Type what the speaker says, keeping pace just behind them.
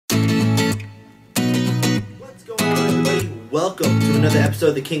What's going on, everybody? Welcome to another episode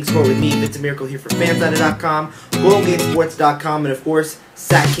of the Kings Score with me, Vincent Miracle, here for Fansided.com, GoldenGateSports.com, and of course,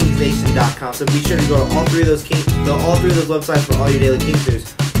 SacKingsNation.com. So be sure to go to all three of those websites for all your daily Kings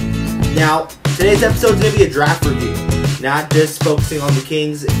news. Now, today's episode is going to be a draft review, not just focusing on the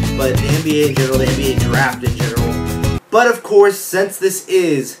Kings, but the NBA in general, the NBA draft in general. But of course, since this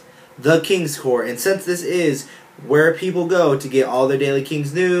is the Kings Score, and since this is where people go to get all their daily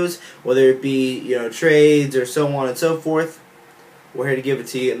Kings news, whether it be, trades or so on and so forth, we're here to give it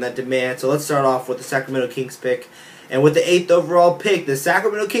to you in that demand. So let's start off with the Sacramento Kings pick. And with the 8th overall pick, the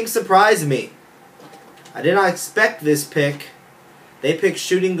Sacramento Kings surprised me. I did not expect this pick. They picked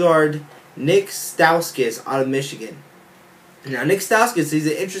shooting guard Nik Stauskas out of Michigan. Now, Nik Stauskas, he's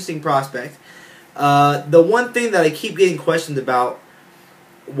an interesting prospect. The one thing that I keep getting questioned about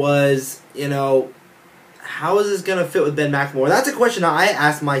was, how is this going to fit with Ben McLemore? That's a question I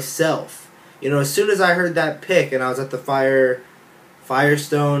asked myself. As soon as I heard that pick and I was at the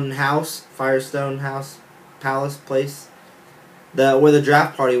Firestone House Palace place, where the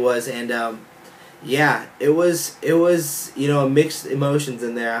draft party was, and it was mixed emotions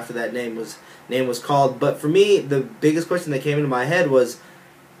in there after that name was called. But for me, the biggest question that came into my head was,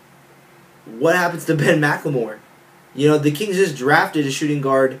 what happens to Ben McLemore? The Kings just drafted a shooting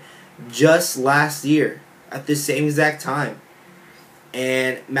guard just last year at this same exact time.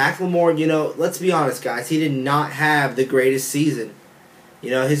 And McLemore, let's be honest, guys, he did not have the greatest season.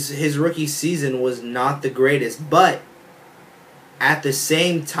 His rookie season was not the greatest. But at the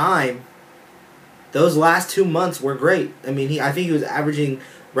same time, those last 2 months were great. I think he was averaging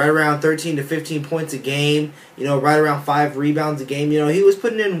right around 13 to 15 points a game, right around 5 rebounds a game. He was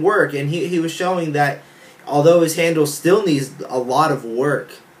putting in work, and he was showing that although his handle still needs a lot of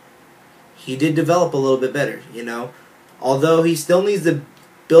work, he did develop a little bit better, Although he still needs to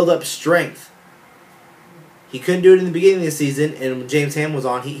build up strength. He couldn't do it in the beginning of the season, and when James Ham was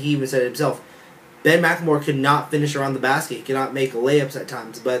on, he even said it himself. Ben McLemore could not finish around the basket. He could not make layups at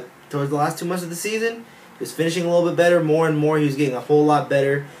times. But towards the last 2 months of the season, he was finishing a little bit better, more and more. He was getting a whole lot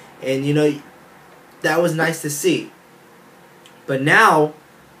better. And, that was nice to see. But now,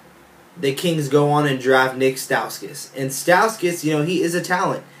 the Kings go on and draft Nik Stauskas. And Stauskas, he is a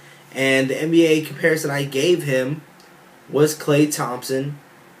talent. And the NBA comparison I gave him was Klay Thompson.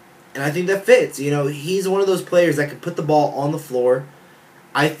 And I think that fits. He's one of those players that can put the ball on the floor.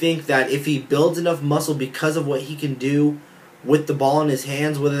 I think that if he builds enough muscle because of what he can do with the ball in his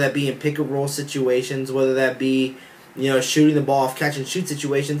hands, whether that be in pick-and-roll situations, whether that be, shooting the ball off catch-and-shoot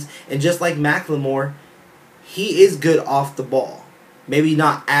situations, and just like McLemore, he is good off the ball. Maybe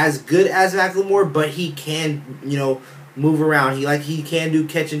not as good as McLemore, but he can, move around. He can do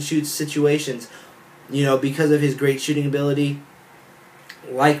catch-and-shoot situations, because of his great shooting ability,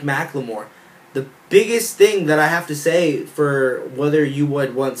 like McLemore. The biggest thing that I have to say for whether you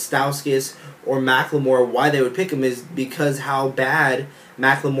would want Stauskas or McLemore, why they would pick him, is because how bad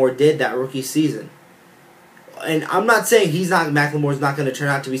McLemore did that rookie season. And I'm not saying McLemore's not going to turn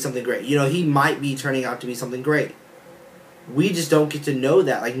out to be something great. He might be turning out to be something great. We just don't get to know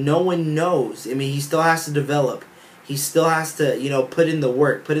that. No one knows. He still has to develop. He still has to, put in the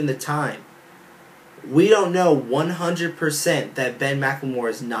work, put in the time. We don't know 100% that Ben McLemore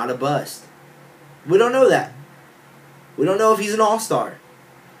is not a bust. We don't know that. We don't know if he's an all-star.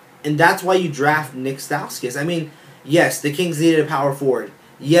 And that's why you draft Nik Stauskas. Yes, the Kings needed a power forward.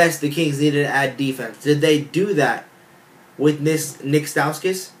 Yes, the Kings needed to add defense. Did they do that with Nik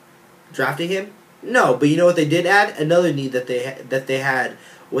Stauskas? Drafting him? No, but you know what they did add? Another need that they had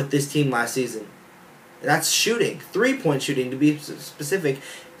with this team last season. That's shooting. 3-point shooting, to be specific.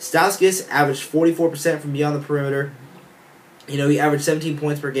 Stauskas averaged 44% from beyond the perimeter. He averaged 17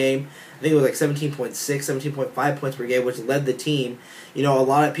 points per game. I think it was like 17.6, 17.5 points per game, which led the team. A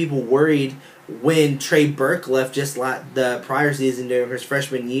lot of people worried when Trey Burke left just the prior season during his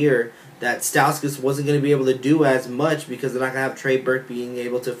freshman year that Stauskas wasn't going to be able to do as much because they're not going to have Trey Burke being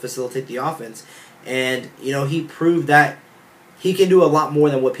able to facilitate the offense. And, he proved that he can do a lot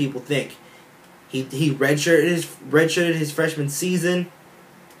more than what people think. He redshirted his freshman season.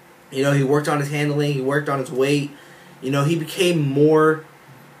 He worked on his handling. He worked on his weight. He became more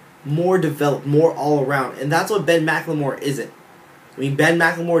developed, more all around. And that's what Ben McLemore isn't. Ben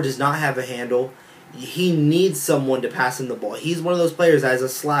McLemore does not have a handle. He needs someone to pass him the ball. He's one of those players that is a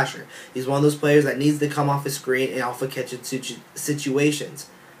slasher. He's one of those players that needs to come off a screen and off a catch and situations.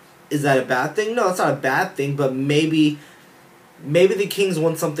 Is that a bad thing? No, it's not a bad thing, but maybe the Kings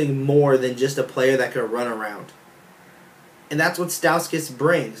want something more than just a player that can run around. And that's what Stauskas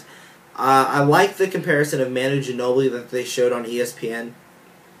brings. I like the comparison of Manu Ginobili that they showed on ESPN,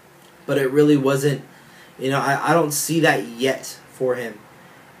 but it really wasn't, I don't see that yet for him.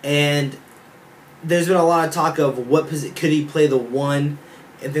 And there's been a lot of talk of could he play the 1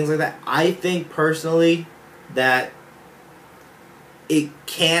 and things like that. I think personally that it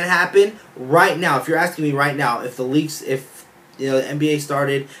can happen right now. If you're asking me right now, if the NBA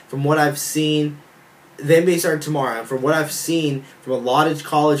started, from what I've seen, the NBA started tomorrow, and from what I've seen from a lot of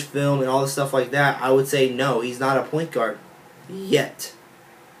college film and all the stuff like that, I would say no, he's not a point guard yet.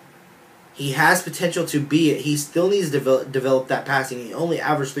 He has potential to be it. He still needs to develop that passing. He only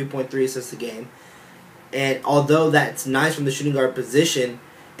averaged 3.3 assists a game. And although that's nice from the shooting guard position,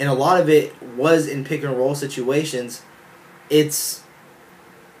 and a lot of it was in pick and roll situations, it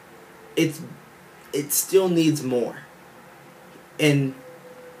still needs more. And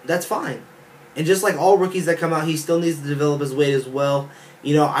that's fine. And just like all rookies that come out, he still needs to develop his weight as well.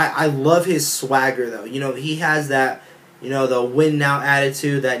 I love his swagger, though. He has that, the win now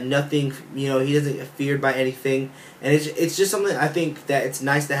attitude, that nothing, he doesn't get feared by anything. And it's just something I think that it's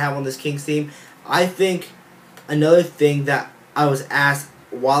nice to have on this Kings team. I think another thing that I was asked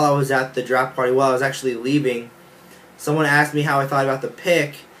while I was at the draft party, while I was actually leaving, someone asked me how I thought about the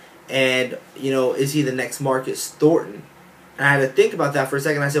pick, and, is he the next Marcus Thornton? And I had to think about that for a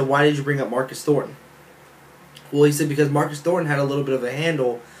second. I said, why did you bring up Marcus Thornton? Well, he said because Marcus Thornton had a little bit of a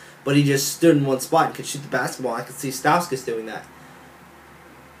handle, but he just stood in one spot and could shoot the basketball. I could see Stauskas doing that.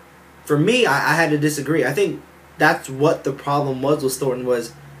 For me, I had to disagree. I think that's what the problem was with Thornton,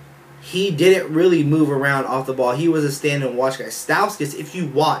 was he didn't really move around off the ball. He was a stand and watch guy. Stauskas, if you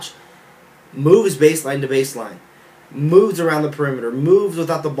watch, moves baseline to baseline, moves around the perimeter, moves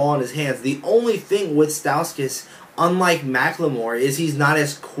without the ball in his hands. The only thing with Stauskas, unlike McLemore, is he's not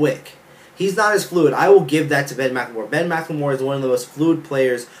as quick. He's not as fluid. I will give that to Ben McLemore. Ben McLemore is one of the most fluid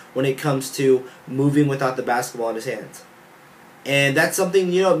players when it comes to moving without the basketball in his hands. And that's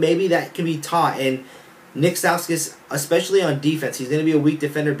something, maybe that can be taught. And Nik Stauskas, especially on defense, he's going to be a weak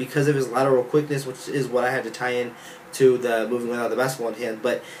defender because of his lateral quickness, which is what I had to tie in to the moving without the basketball in hand.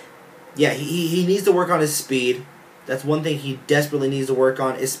 But, yeah, he needs to work on his speed. That's one thing he desperately needs to work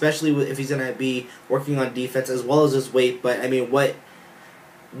on, especially if he's going to be working on defense as well as his weight. But, I mean, what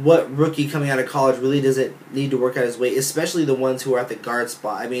rookie coming out of college really doesn't need to work out his weight, especially the ones who are at the guard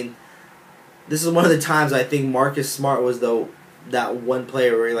spot? I mean, this is one of the times I think Marcus Smart was that one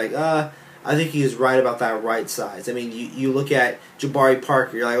player where you're like, I think he was right about that right size. I mean, you look at Jabari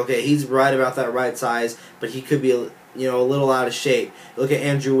Parker, you're like, okay, he's right about that right size, but he could be a little out of shape. You look at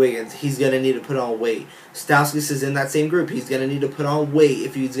Andrew Wiggins, he's going to need to put on weight. Stauskas is in that same group. He's going to need to put on weight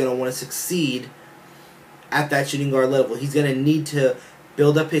if he's going to want to succeed at that shooting guard level. He's going to need to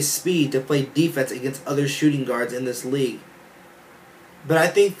build up his speed to play defense against other shooting guards in this league. But I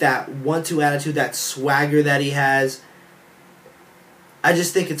think that 1-2 attitude, that swagger that he has, I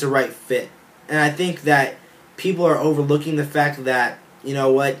just think it's a right fit. And I think that people are overlooking the fact that,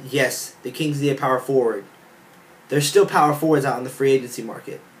 yes, the Kings need a power forward. There's still power forwards out in the free agency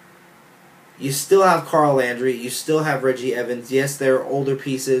market. You still have Carl Landry. You still have Reggie Evans. Yes, they're older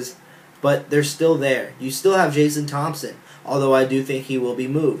pieces, but they're still there. You still have Jason Thompson, although I do think he will be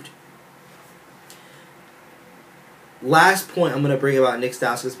moved. Last point I'm going to bring about Nik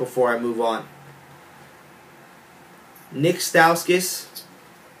Stauskas before I move on. Nik Stauskas,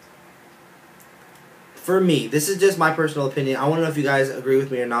 for me, this is just my personal opinion. I want to know if you guys agree with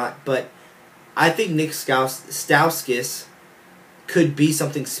me or not, but I think Nik Stauskas could be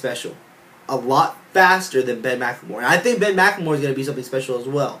something special. A lot faster than Ben McLemore. And I think Ben McLemore is going to be something special as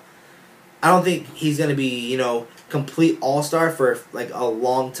well. I don't think he's going to be, complete all-star for a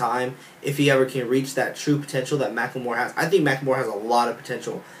long time if he ever can reach that true potential that McLemore has. I think McLemore has a lot of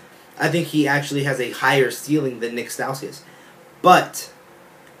potential. I think he actually has a higher ceiling than Nik Stauskas. But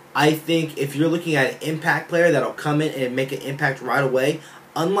I think if you're looking at an impact player that'll come in and make an impact right away,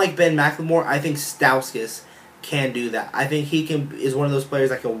 unlike Ben McLemore, I think Stauskas can do that. I think he is one of those players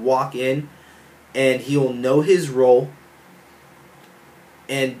that can walk in and he'll know his role,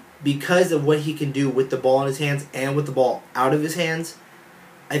 and because of what he can do with the ball in his hands and with the ball out of his hands,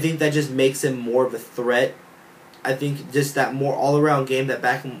 I think that just makes him more of a threat. I think just that more all-around game that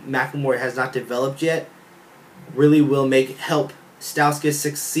McLemore has not developed yet really will help Stauskas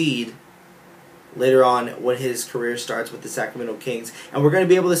succeed later on when his career starts with the Sacramento Kings. And we're going to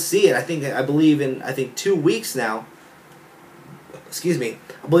be able to see it, I believe in 2 weeks now. Excuse me.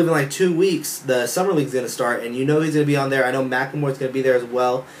 I believe in 2 weeks the Summer League's going to start, and he's going to be on there. I know McLemore's going to be there as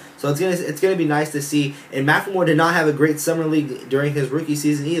well. So it's going to be nice to see. And McLemore did not have a great Summer League during his rookie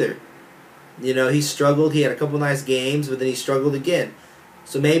season either. He struggled. He had a couple nice games, but then he struggled again.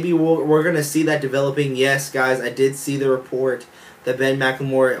 So maybe we're going to see that developing. Yes, guys, I did see the report that Ben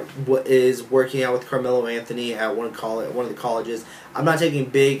McLemore is working out with Carmelo Anthony at one of the colleges. I'm not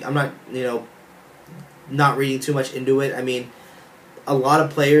not reading too much into it. I mean, a lot of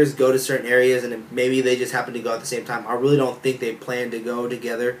players go to certain areas and maybe they just happen to go at the same time. I really don't think they plan to go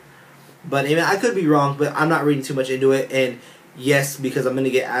together. But I mean, I could be wrong, but I'm not reading too much into it. And yes, because I'm going to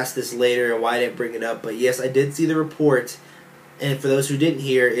get asked this later and why I didn't bring it up. But yes, I did see the report. And for those who didn't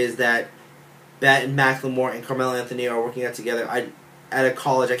hear, is that Ben McLemore and Carmelo Anthony are working out together at a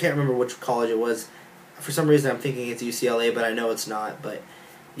college. I can't remember which college it was. For some reason, I'm thinking it's UCLA, but I know it's not. But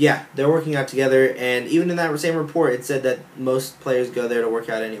yeah, they're working out together, and even in that same report, it said that most players go there to work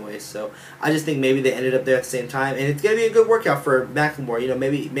out anyway. So I just think maybe they ended up there at the same time, and it's gonna be a good workout for McLemore. You know,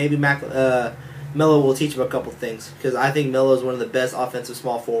 maybe Melo will teach him a couple things, because I think Melo is one of the best offensive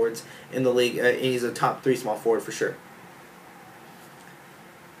small forwards in the league, and he's a top 3 small forward for sure.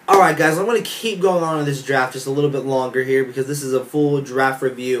 All right, guys, I'm going to keep going on in this draft just a little bit longer here because this is a full draft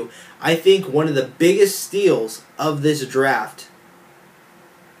review. I think one of the biggest steals of this draft,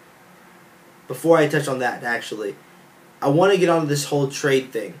 before I touch on that, actually, I want to get on to this whole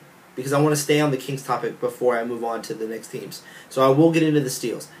trade thing because I want to stay on the Kings topic before I move on to the next teams. So I will get into the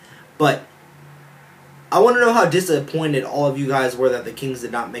steals. But I want to know how disappointed all of you guys were that the Kings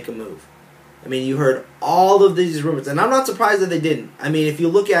did not make a move. I mean, you heard all of these rumors, and I'm not surprised that they didn't. I mean, if you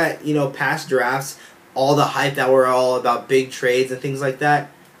look at, past drafts, all the hype that were all about big trades and things like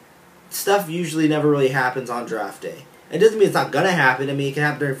that, stuff usually never really happens on draft day. It doesn't mean it's not going to happen. I mean, it can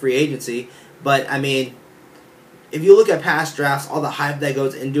happen during free agency, but, I mean, if you look at past drafts, all the hype that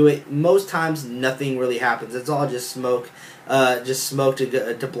goes into it, most times nothing really happens. It's all just smoke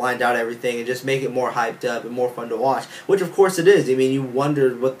to blind out everything and just make it more hyped up and more fun to watch, which of course it is. I mean, you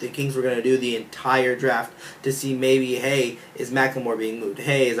wondered what the Kings were going to do the entire draft to see maybe, hey, is McLemore being moved?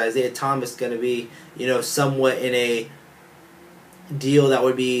 Hey, is Isaiah Thomas going to be, somewhat in a deal that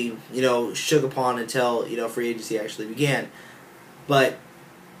would be, shook upon until, free agency actually began. But,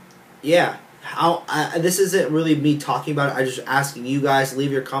 yeah. This isn't really me talking about it. I'm just asking you guys to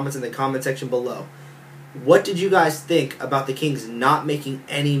leave your comments in the comment section below. What did you guys think about the Kings not making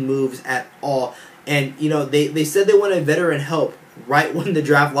any moves at all? And, they said they wanted veteran help right when the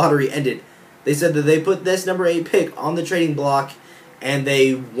draft lottery ended. They said that they put this number 8 pick on the trading block and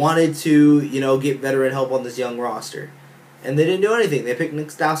they wanted to, get veteran help on this young roster. And they didn't do anything. They picked Nik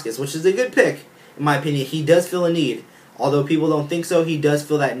Stauskas, which is a good pick, in my opinion. He does fill a need. Although people don't think so, he does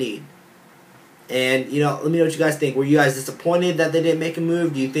fill that need. And, let me know what you guys think. Were you guys disappointed that they didn't make a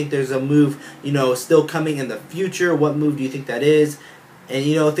move? Do you think there's a move, still coming in the future? What move do you think that is? And,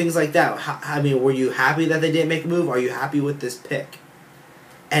 things like that. I mean, were you happy that they didn't make a move? Are you happy with this pick?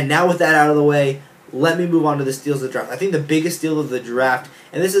 And now with that out of the way, let me move on to the steals of the draft. I think the biggest steal of the draft,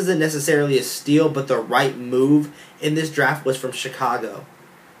 and this isn't necessarily a steal, but the right move in this draft was from Chicago.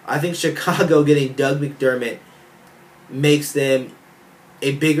 I think Chicago getting Doug McDermott makes them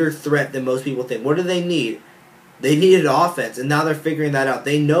a bigger threat than most people think. What do they need? They needed offense, and now they're figuring that out.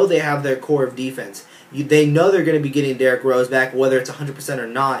 They know they have their core of defense. They know they're going to be getting Derrick Rose back, whether it's 100% or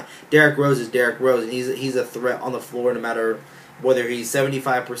not. Derrick Rose is Derrick Rose, and he's a threat on the floor no matter whether he's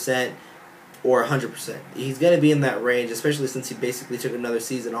 75% or 100%. He's going to be in that range, especially since he basically took another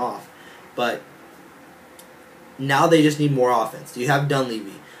season off. But now they just need more offense. You have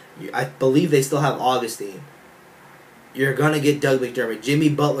Dunleavy. I believe they still have Augustine. You're going to get Doug McDermott. Jimmy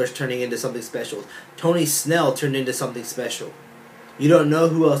Butler's turning into something special. Tony Snell turned into something special. You don't know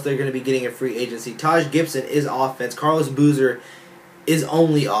who else they're going to be getting in free agency. Taj Gibson is offense. Carlos Boozer is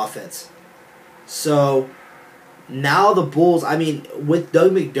only offense. So now the Bulls, with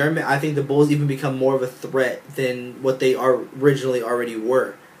Doug McDermott, I think the Bulls even become more of a threat than what they originally already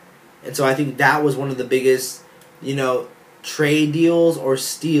were. And so I think that was one of the biggest, trade deals or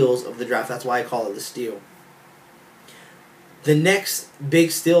steals of the draft. That's why I call it the steal. The next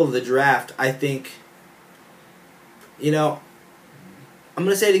big steal of the draft, I think, I'm going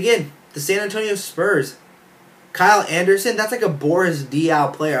to say it again. The San Antonio Spurs. Kyle Anderson, that's like a Boris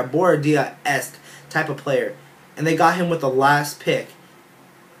Diaw player, a Boris Diaw-esque type of player. And they got him with the last pick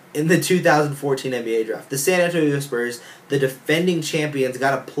in the 2014 NBA draft. The San Antonio Spurs, the defending champions,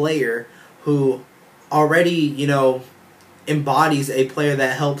 got a player who already, embodies a player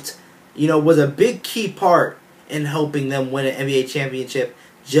that helped, was a big key part in helping them win an NBA championship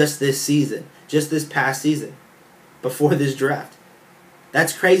just this season, just this past season, before this draft.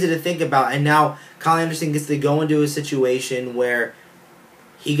 That's crazy to think about. And now Kyle Anderson gets to go into a situation where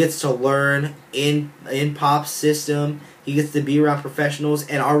he gets to learn in Pop's system. He gets to be around professionals.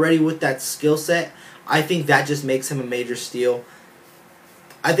 And already with that skill set, I think that just makes him a major steal.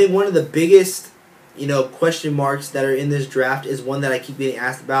 I think one of the biggest question marks that are in this draft is one that I keep getting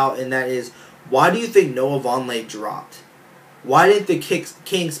asked about, and that is, why do you think Noah Vonleh dropped? Why didn't the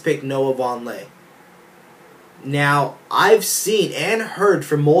Kings pick Noah Vonleh? Now, I've seen and heard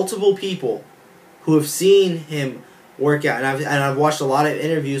from multiple people who have seen him work out, and I've watched a lot of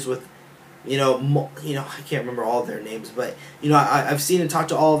interviews with, I can't remember all of their names, but I've seen and talked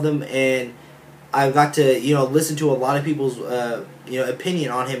to all of them, and I've got to listen to a lot of people's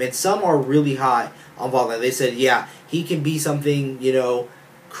opinion on him, and some are really high on Vonleh. They said, yeah, he can be something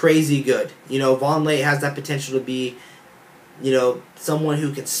crazy good. Vonleh has that potential to be someone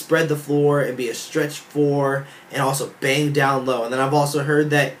who can spread the floor and be a stretch four and also bang down low. And then I've also heard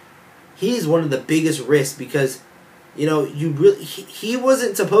that he's one of the biggest risks because he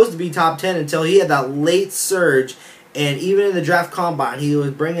wasn't supposed to be top 10 until he had that late surge, and even in the draft combine he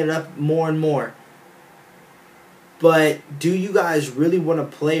was bringing it up more and more. But do you guys really want a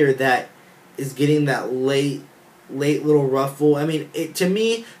player that is getting that late little ruffle? I mean, to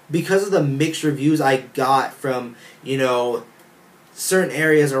me, because of the mixed reviews I got from certain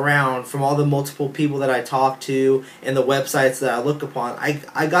areas around, from all the multiple people that I talked to and the websites that I look upon,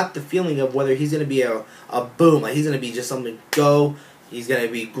 I got the feeling of whether he's going to be a boom, like he's going to be just something to go. He's going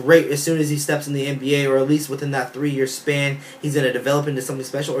to be great as soon as he steps in the NBA, or at least within that 3-year span, he's going to develop into something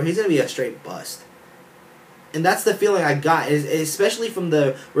special, or he's going to be a straight bust. And that's the feeling I got, especially from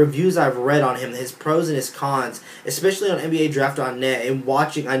the reviews I've read on him, his pros and his cons, especially on NBA Draft.net, and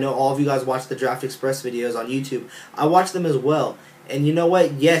watching. I know all of you guys watch the Draft Express videos on YouTube. I watch them as well. And you know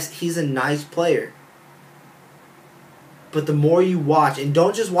what? Yes, he's a nice player. But the more you watch, and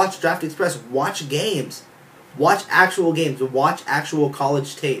don't just watch Draft Express, watch games. Watch actual games. Watch actual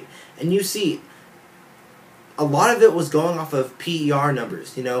college tape. And you see, a lot of it was going off of PER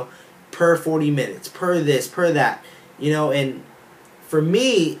numbers, per 40 minutes, per this, per that, and for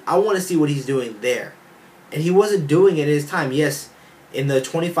me, I want to see what he's doing there. And he wasn't doing it in his time. Yes, in the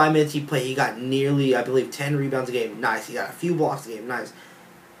 25 minutes he played, he got nearly, I believe, 10 rebounds a game. Nice. He got a few blocks a game. Nice.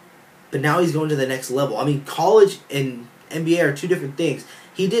 But now he's going to the next level. I mean, college and NBA are two different things.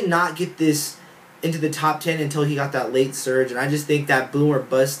 He did not get this into the top 10 until he got that late surge, and I just think that boom or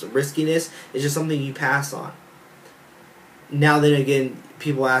bust riskiness is just something you pass on. Now then again,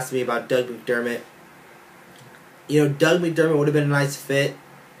 people ask me about Doug McDermott. Doug McDermott would have been a nice fit,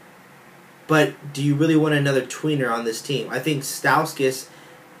 but do you really want another tweener on this team? I think Stauskas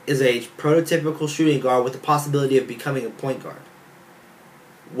is a prototypical shooting guard with the possibility of becoming a point guard.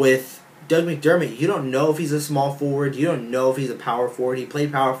 With Doug McDermott, you don't know if he's a small forward. You don't know if he's a power forward. He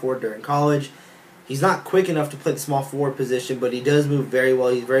played power forward during college. He's not quick enough to play the small forward position, but he does move very well.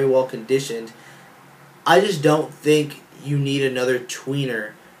 He's very well conditioned. I just don't think you need another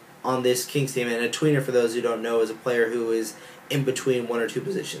tweener on this Kings team. And a tweener, for those who don't know, is a player who is in between one or two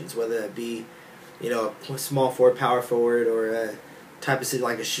positions, whether that be, a small forward, power forward, or a type of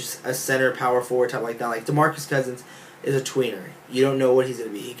like a center, power forward type like that. Like DeMarcus Cousins is a tweener. You don't know what he's going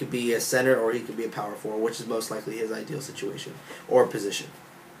to be. He could be a center or he could be a power forward, which is most likely his ideal situation or position.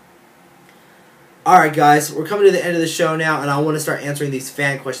 Alright guys, we're coming to the end of the show now, and I want to start answering these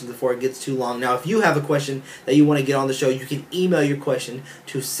fan questions before it gets too long. Now, if you have a question that you want to get on the show, you can email your question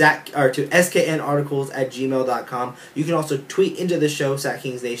to sknarticles@gmail.com. You can also tweet into the show, Sac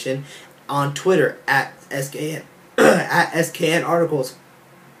Kings Nation, on Twitter at sknarticles.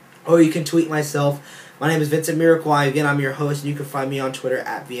 Or you can tweet myself. My name is Vincent Miracle. Again, I'm your host, and you can find me on Twitter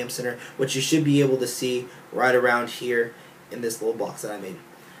at VMCenter, which you should be able to see right around here in this little box that I made.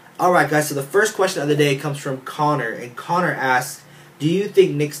 Alright guys, so the first question of the day comes from Connor, and Connor asks, do you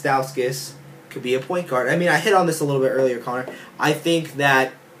think Nik Stauskas could be a point guard? I mean, I hit on this a little bit earlier, Connor. I think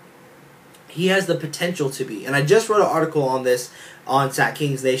that he has the potential to be, and I just wrote an article on this on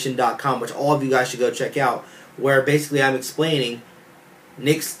SacKingsNation.com, which all of you guys should go check out, where basically I'm explaining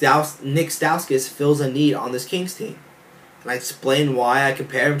Nik Stauskas fills a need on this Kings team. And I explain why. I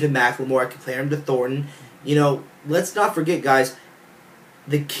compare him to McLemore, I compare him to Thornton. Let's not forget, guys,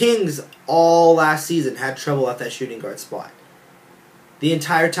 the Kings all last season had trouble at that shooting guard spot. The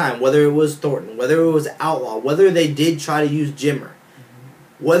entire time, whether it was Thornton, whether it was Outlaw, whether they did try to use Jimmer,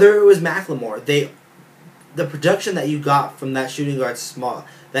 whether it was McLemore, the production that you got from that shooting guard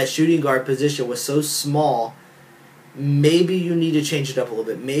position was so small. Maybe you need to change it up a little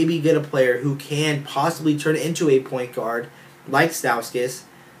bit. Maybe get a player who can possibly turn into a point guard like Stauskas,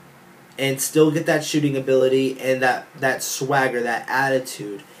 and still get that shooting ability and that swagger, that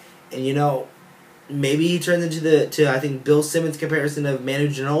attitude. And maybe he turns into I think Bill Simmons' comparison of Manu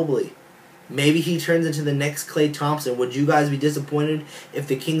Ginobili. Maybe he turns into the next Klay Thompson. Would you guys be disappointed if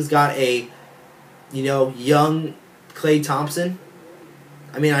the Kings got a young Klay Thompson?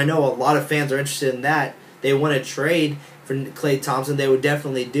 I mean, I know a lot of fans are interested in that. They want to trade for Klay Thompson. They would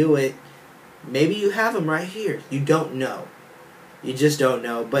definitely do it. Maybe you have him right here. You don't know. You just don't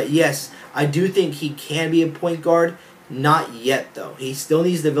know. But yes, I do think he can be a point guard. Not yet, though. He still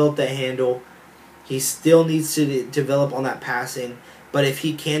needs to develop that handle. He still needs to develop on that passing. But if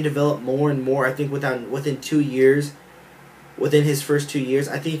he can develop more and more, I think within 2 years, within his first 2 years,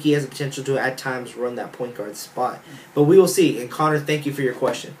 I think he has the potential to at times run that point guard spot. But we will see. And Connor, thank you for your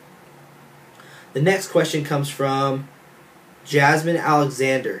question. The next question comes from Jasmine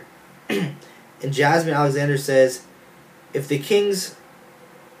Alexander. And Jasmine Alexander says, if the Kings...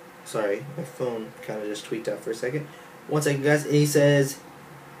 Sorry, my phone kind of just tweaked out for a second. One second, guys. And he says,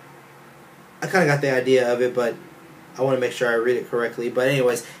 I kind of got the idea of it, but I want to make sure I read it correctly. But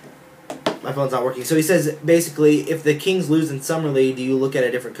anyways, my phone's not working. So he says, basically, if the Kings lose in Summer League, do you look at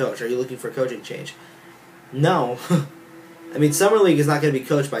a different coach? Are you looking for a coaching change? No. I mean, Summer League is not going to be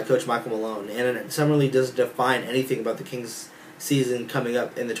coached by Coach Michael Malone. And Summer League doesn't define anything about the Kings season coming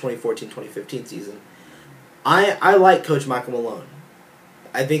up in the 2014-2015 season. I like Coach Michael Malone.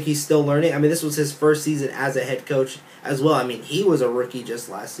 I think he's still learning. I mean, this was his first season as a head coach as well. I mean, he was a rookie just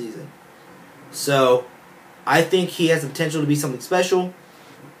last season. So, I think he has the potential to be something special.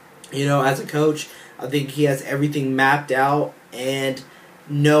 You know, as a coach, I think he has everything mapped out. And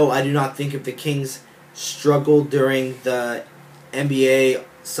no, I do not think if the Kings struggled during the NBA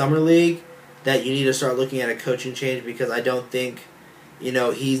Summer League that you need to start looking at a coaching change, because I don't think, you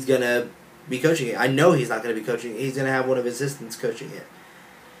know, he's going to be coaching it. I know he's not going to be coaching it. He's going to have one of his assistants coaching it.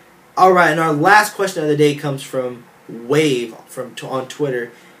 All right, and our last question of the day comes from Wave on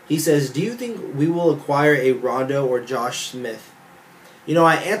Twitter. He says, do you think we will acquire a Rondo or Josh Smith? You know,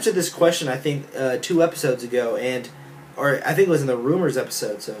 I answered this question, I think, 2 episodes ago, or I think it was in the Rumors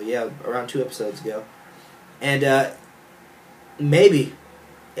episode, so yeah, around 2 episodes ago. And maybe.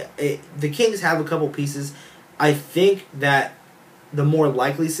 The Kings have a couple pieces. I think that the more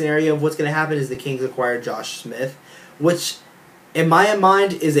likely scenario of what's going to happen is the Kings acquire Josh Smith, which, in my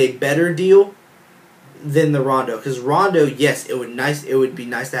mind, is a better deal than the Rondo. Because Rondo, yes, it would be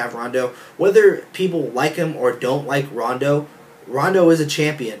nice to have Rondo. Whether people like him or don't like Rondo, Rondo is a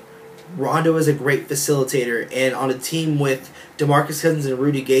champion. Rondo is a great facilitator, and on a team with DeMarcus Cousins and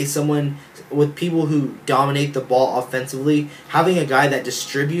Rudy Gay, someone with people who dominate the ball offensively, having a guy that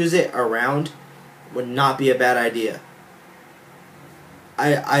distributes it around would not be a bad idea.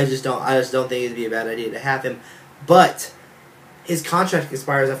 I just don't think it'd be a bad idea to have him. But his contract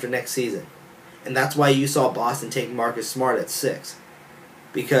expires after next season. And that's why you saw Boston take Marcus Smart at 6.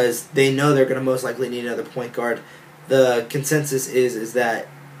 Because they know they're going to most likely need another point guard. The consensus is that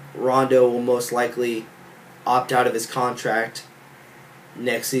Rondo will most likely opt out of his contract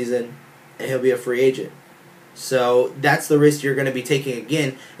next season, and he'll be a free agent. So that's the risk you're going to be taking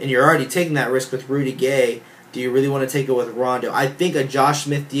again, and you're already taking that risk with Rudy Gay. Do you really want to take it with Rondo? I think a Josh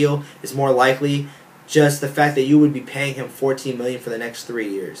Smith deal is more likely, just the fact that you would be paying him $14 million for the next 3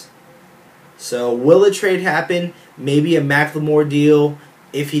 years. So will a trade happen? Maybe a McLemore deal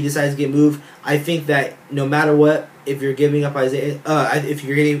if he decides to get moved. I think that no matter what, if you're giving up if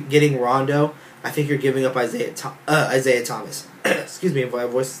you're getting Rondo, I think you're giving up Isaiah Thomas. Excuse me, my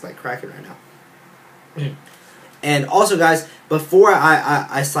voice is like cracking right now. And also, guys, before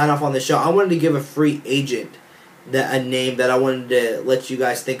I sign off on the show, I wanted to give a free agent a name that I wanted to let you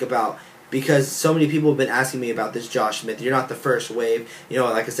guys think about, because so many people have been asking me about this Josh Smith. You're not the first, Wave. You know,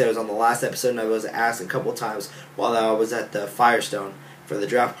 like I said, it was on the last episode, and I was asked a couple times while I was at the Firestone for the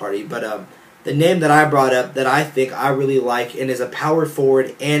draft party. But the name that I brought up that I think I really like and is a power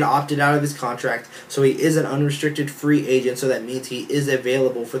forward and opted out of his contract, so he is an unrestricted free agent, so that means he is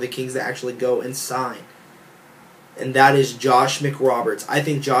available for the Kings to actually go and sign. And that is Josh McRoberts. I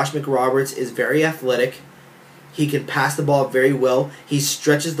think Josh McRoberts is very athletic. He can pass the ball very well. He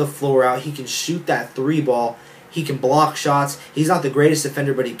stretches the floor out. He can shoot that 3 ball. He can block shots. He's not the greatest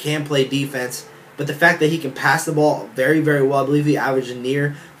defender, but he can play defense. But the fact that he can pass the ball very, very well, I believe he averaged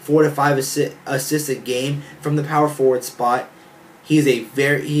near 4 to 5 assists a game from the power forward spot. He's a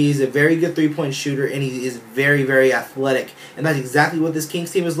very good 3-point shooter, and he is very, very athletic. And that's exactly what this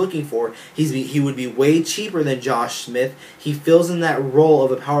Kings team is looking for. He would be way cheaper than Josh Smith. He fills in that role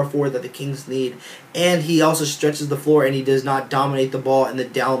of a power forward that the Kings need. And he also stretches the floor, and he does not dominate the ball in the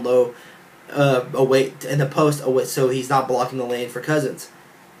down low away in the post away, so he's not blocking the lane for Cousins.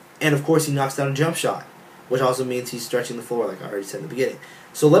 And of course, he knocks down a jump shot, which also means he's stretching the floor, like I already said in the beginning.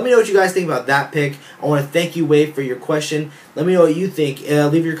 So let me know what you guys think about that pick. I want to thank you, Wade, for your question. Let me know what you think.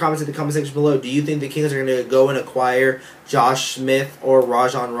 Leave your comments in the comment section below. Do you think the Kings are going to go and acquire Josh Smith or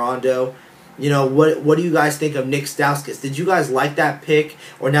Rajon Rondo? what do you guys think of Nik Stauskas? Did you guys like that pick,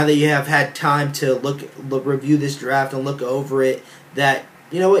 or now that you have had time to look review this draft and look over it, that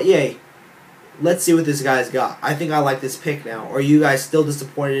yay, let's see what this guy's got. I think I like this pick now. Or are you guys still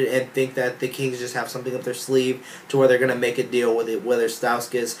disappointed and think that the Kings just have something up their sleeve to where they're going to make a deal with it, whether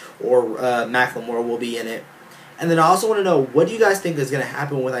Stauskas or McLemore will be in it? And then I also want to know, what do you guys think is going to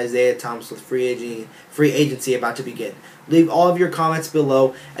happen with Isaiah Thomas with free agency about to begin? Leave all of your comments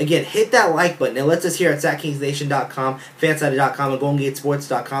below. Again, hit that like button. It lets us here at SacKingsNation.com, Fansided.com, and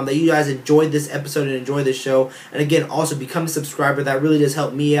GoldenGateSports.com that you guys enjoyed this episode and enjoyed this show. And again, also become a subscriber. That really does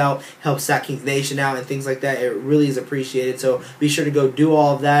help me out, help Sac Kings Nation out, and things like that. It really is appreciated. So be sure to go do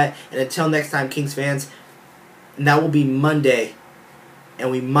all of that. And until next time, Kings fans, and that will be Monday. And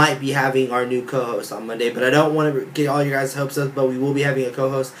we might be having our new co-host on Monday. But I don't want to get all your guys' hopes up. But we will be having a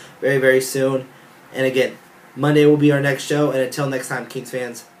co-host very, very soon. And again, Monday will be our next show. And until next time, Kings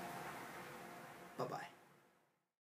fans,